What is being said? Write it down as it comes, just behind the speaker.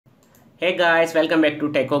Hey guys, welcome back to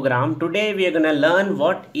Techogram. Today we are gonna learn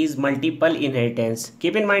what is multiple inheritance.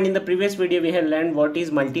 Keep in mind, in the previous video we have learned what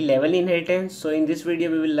is multi-level inheritance. So in this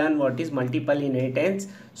video we will learn what is multiple inheritance.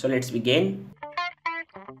 So let's begin.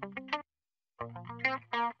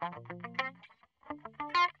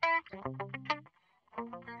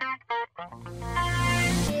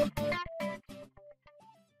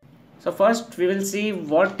 So first we will see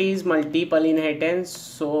what is multiple inheritance.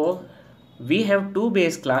 So we have two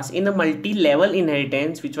base class. In the multi-level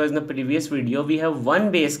inheritance, which was in the previous video, we have one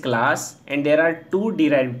base class and there are two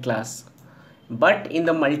derived class. But in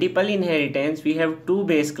the multiple inheritance we have two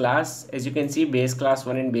base class, as you can see, base class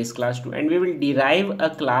 1 and base class 2, and we will derive a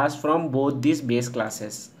class from both these base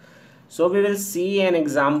classes. So we will see an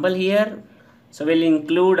example here. So we'll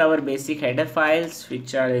include our basic header files,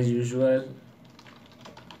 which are as usual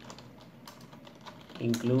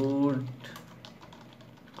include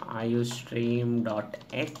iostream.h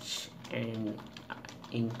and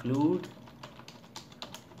include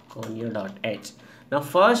conio.h. Now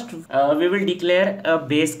first we will declare a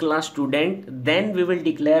base class student, then we will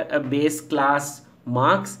declare a base class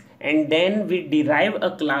marks, and then we derive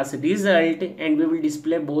a class result, and we will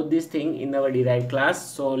display both these things in our derived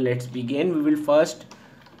class. So let's begin. We will first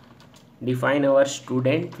define our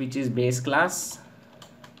student, which is base class,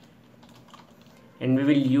 and we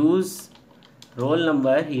will use roll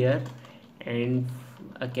number here and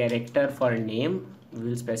a character for name. We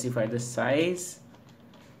will specify the size.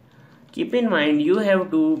 Keep in mind, you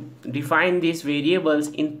have to define these variables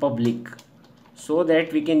in public so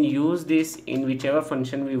that we can use this in whichever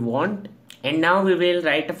function we want. And now we will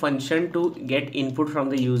write a function to get input from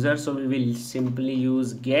the user. So we will simply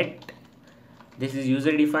use get. This is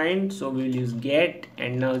user defined, so we will use get,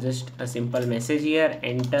 and now just a simple message here,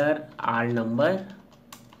 enter R number,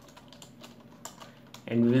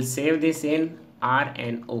 and we will save this in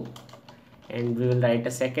RNO, and we will write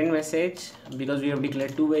a second message because we have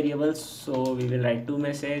declared two variables. So we will write two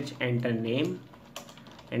message, enter name,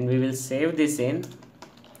 and we will save this in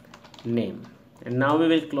name. And now we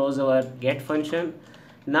will close our get function.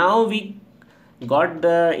 Now we got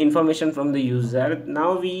the information from the user.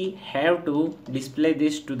 Now we have to display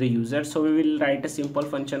this to the user. So we will write a simple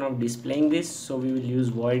function of displaying this. So we will use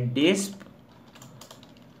void disp,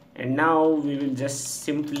 and now we will just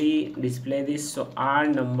simply display this. So R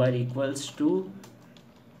number equals to,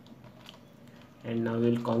 and now we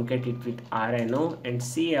will concat it with RNO and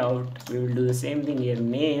see out. We will do the same thing here,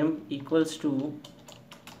 name equals to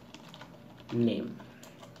name.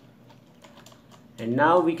 And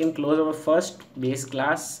now we can close our first base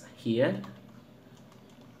class here,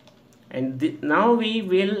 and now we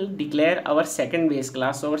will declare our second base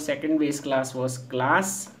class. So our second base class was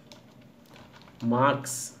class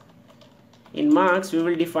marks. In marks we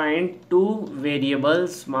will define two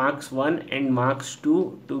variables, marks 1 and marks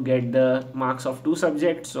 2, to get the marks of two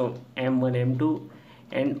subjects, so M1 M2.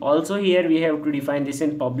 And also here we have to define this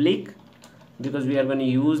in public because we are going to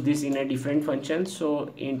use this in a different function.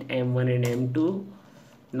 So int M1 and M2.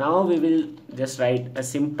 Now we will just write a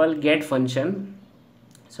simple get function.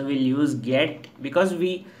 So we'll use get because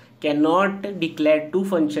we cannot declare two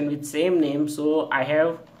functions with same name. So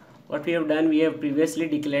what we have done, we have previously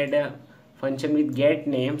declared a function with get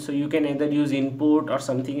name, so you can either use input or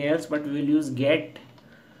something else, but we will use get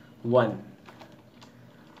 1.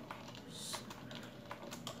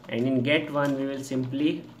 And in get 1 we will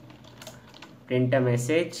simply print a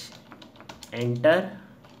message, enter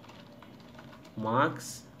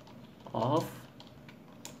marks of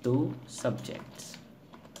two subjects,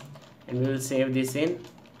 and we will save this in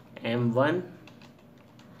M1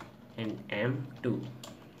 and M2.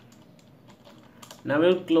 Now we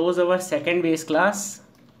will close our second base class.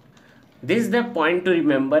 This is the point to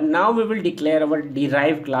remember. Now we will declare our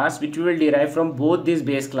derived class, which we will derive from both these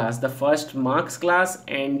base class, the first marks class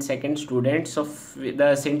and second student. So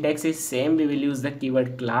the syntax is same. We will use the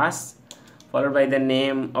keyword class followed by the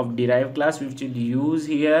name of derived class, which will use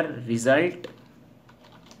here result,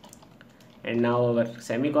 and now our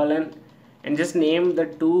semicolon, and just name the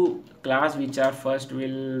two class which are first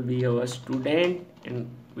will be our student, and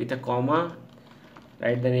with a comma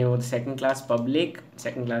write the name of the second class public.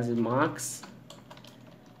 Second class is marks.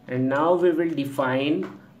 And now we will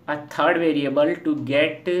define a third variable to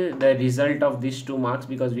get the result of these two marks,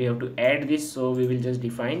 because we have to add this. So we will just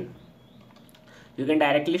define, you can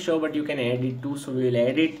directly show but you can add it too. So we will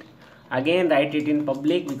add it again, write it in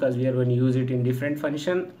public because we are going to use it in different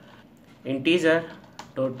function, integer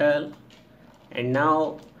total. And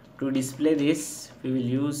now to display this we will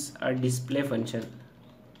use a display function.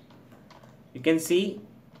 You can see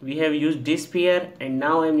we have used disp here, and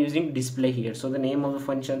now I'm using display here, so the name of the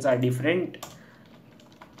functions are different.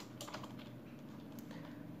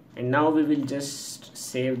 And now we will just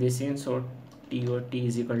save this in, so tot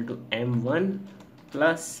is equal to m1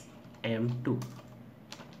 plus m2,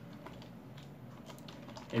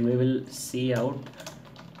 and we will see out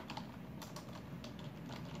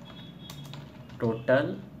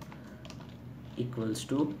total equals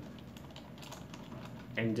to,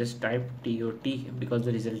 and just type tot because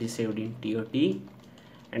the result is saved in tot.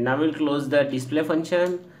 And now we'll close the display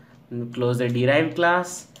function, close the derived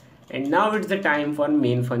class, and now it's the time for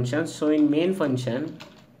main function. So in main function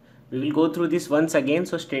we will go through this once again,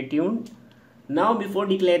 so stay tuned. Now before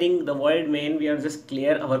declaring the void main, we are just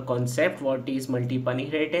clear our concept what is multiple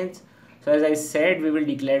inheritance. So as I said, we will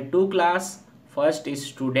declare two class. First is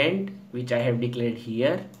student, which I have declared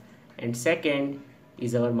here, and second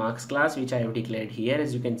is our marks class, which I have declared here.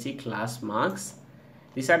 As you can see, class marks.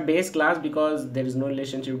 These are base class because there is no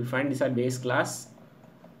relationship defined. These are base class.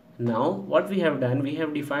 Now what we have done, we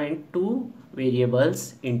have defined two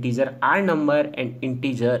variables, integer r number and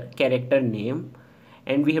integer character name,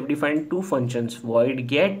 and we have defined two functions, void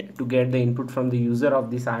get to get the input from the user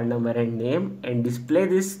of this r number and name, and display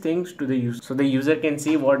these things to the user so the user can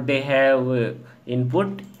see what they have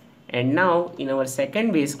input. And now in our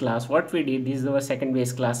second base class, what we did, this is our second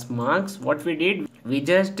base class marks. What we did, we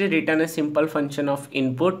just return a simple function of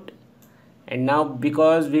input. And now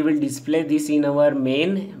because we will display this in our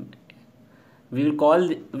main, we will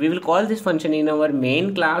call this function in our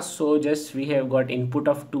main class. So just we have got input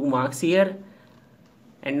of 2 marks here.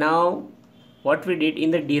 And now what we did,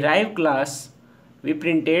 in the derived class we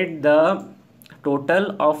printed the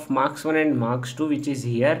total of marks 1 and marks 2, which is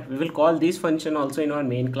here. We will call this function also in our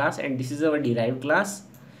main class, and this is our derived class,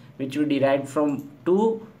 which we derived from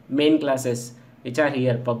two main classes, which are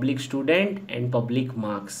here, public student and public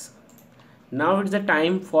marks. Now it's the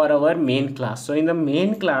time for our main class. So in the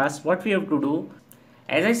main class, what we have to do,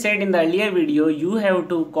 as I said in the earlier video, you have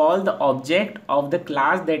to call the object of the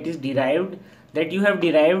class that is derived, that you have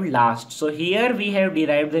derived last. So here we have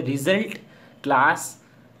derived the result class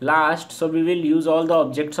last, so we will use all the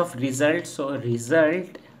objects of result. So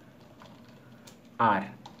result r,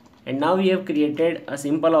 and now we have created a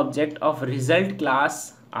simple object of result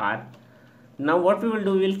class r. Now what we will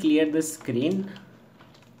do, we will clear the screen,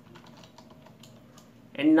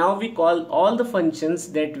 and now we call all the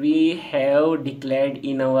functions that we have declared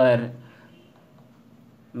in our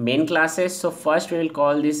main classes. So first we will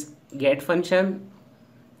call this get function,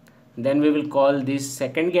 then we will call this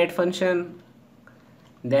second get function,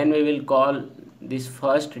 then we will call this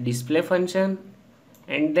first display function,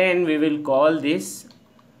 and then we will call this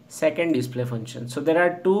second display function. So there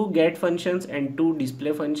are two get functions and two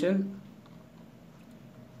display functions.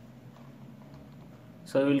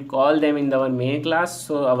 So we will call them in our main class.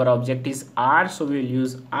 So our object is r, so we will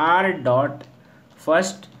use r dot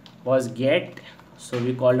first was get, so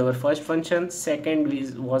we called our first function.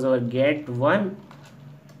 Second was our get one,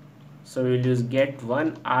 so we will use get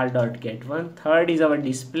one, r dot get one. Third is our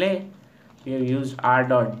display, we have used r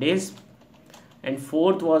dot disp, and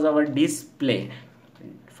fourth was our display.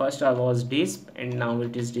 First was disp and now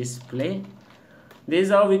it is display. This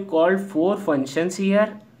is how we called 4 functions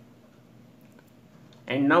here.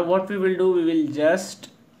 And now what we will do, we will just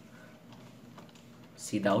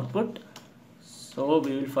see the output. So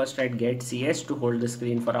we will first write get cs to hold the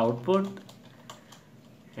screen for output,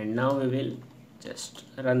 and now we will just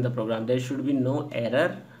run the program. There should be no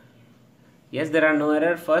error. Yes, there are no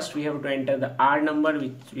error. First we have to enter the r number,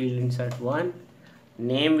 which we will insert 1.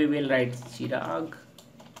 Name we will write Chirag.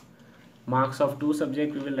 Marks of 2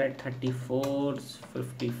 subject we will write 34,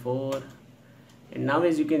 54. And now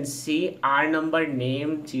as you can see, r number,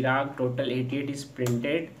 name, Chirag, total 88 is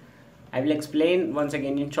printed. I will explain once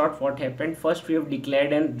again in short what happened. First we have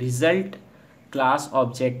declared a result class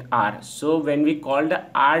object r. So when we called the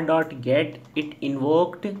r dot get, it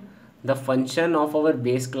invoked the function of our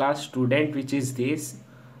base class student, which is this.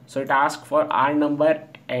 So it asked for r number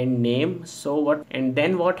and name. So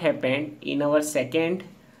then what happened, in our second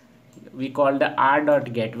we called the r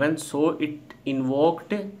dot get one, so it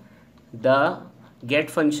invoked the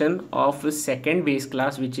get function of second base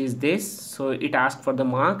class, which is this. So it asked for the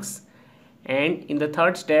marks. And in the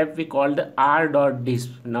third step we called the r dot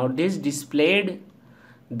disp. Now this displayed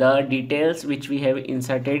the details which we have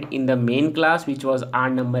inserted in the main class, which was r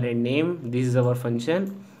number and name. This is our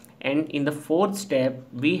function. And in the fourth step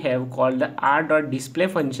we have called the r dot display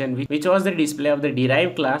function, which was the display of the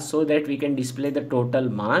derived class, so that we can display the total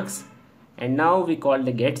marks. And now we call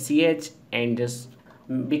the get ch and just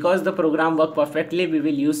Because the program work perfectly, we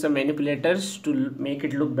will use some manipulators to make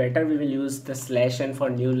it look better. We will use the /n for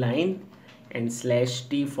new line and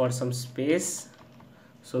 /t for some space.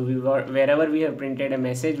 So wherever we have printed a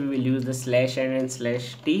message, we will use the /n and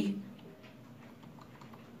 /t.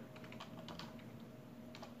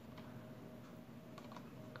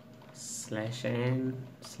 /n/n.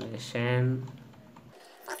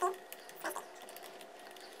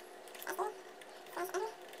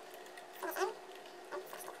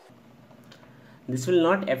 This will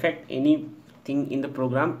not affect anything in the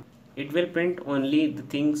program. It will print only the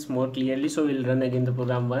things more clearly. So we'll run again the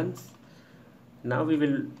program once. Now we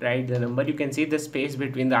will write the number. You can see the space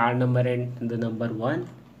between the R number and the number 1.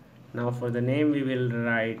 Now for the name, we will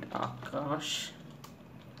write Akash.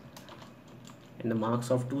 In the marks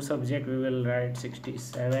of 2 subject, we will write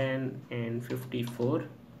 67 and 54.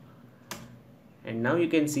 And now you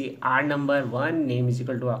can see R number 1, name is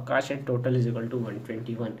equal to Akash, and total is equal to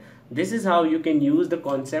 121. This is how you can use the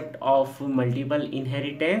concept of multiple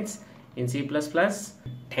inheritance in C++.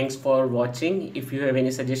 Thanks for watching. If you have any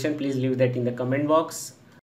suggestion, please leave that in the comment box.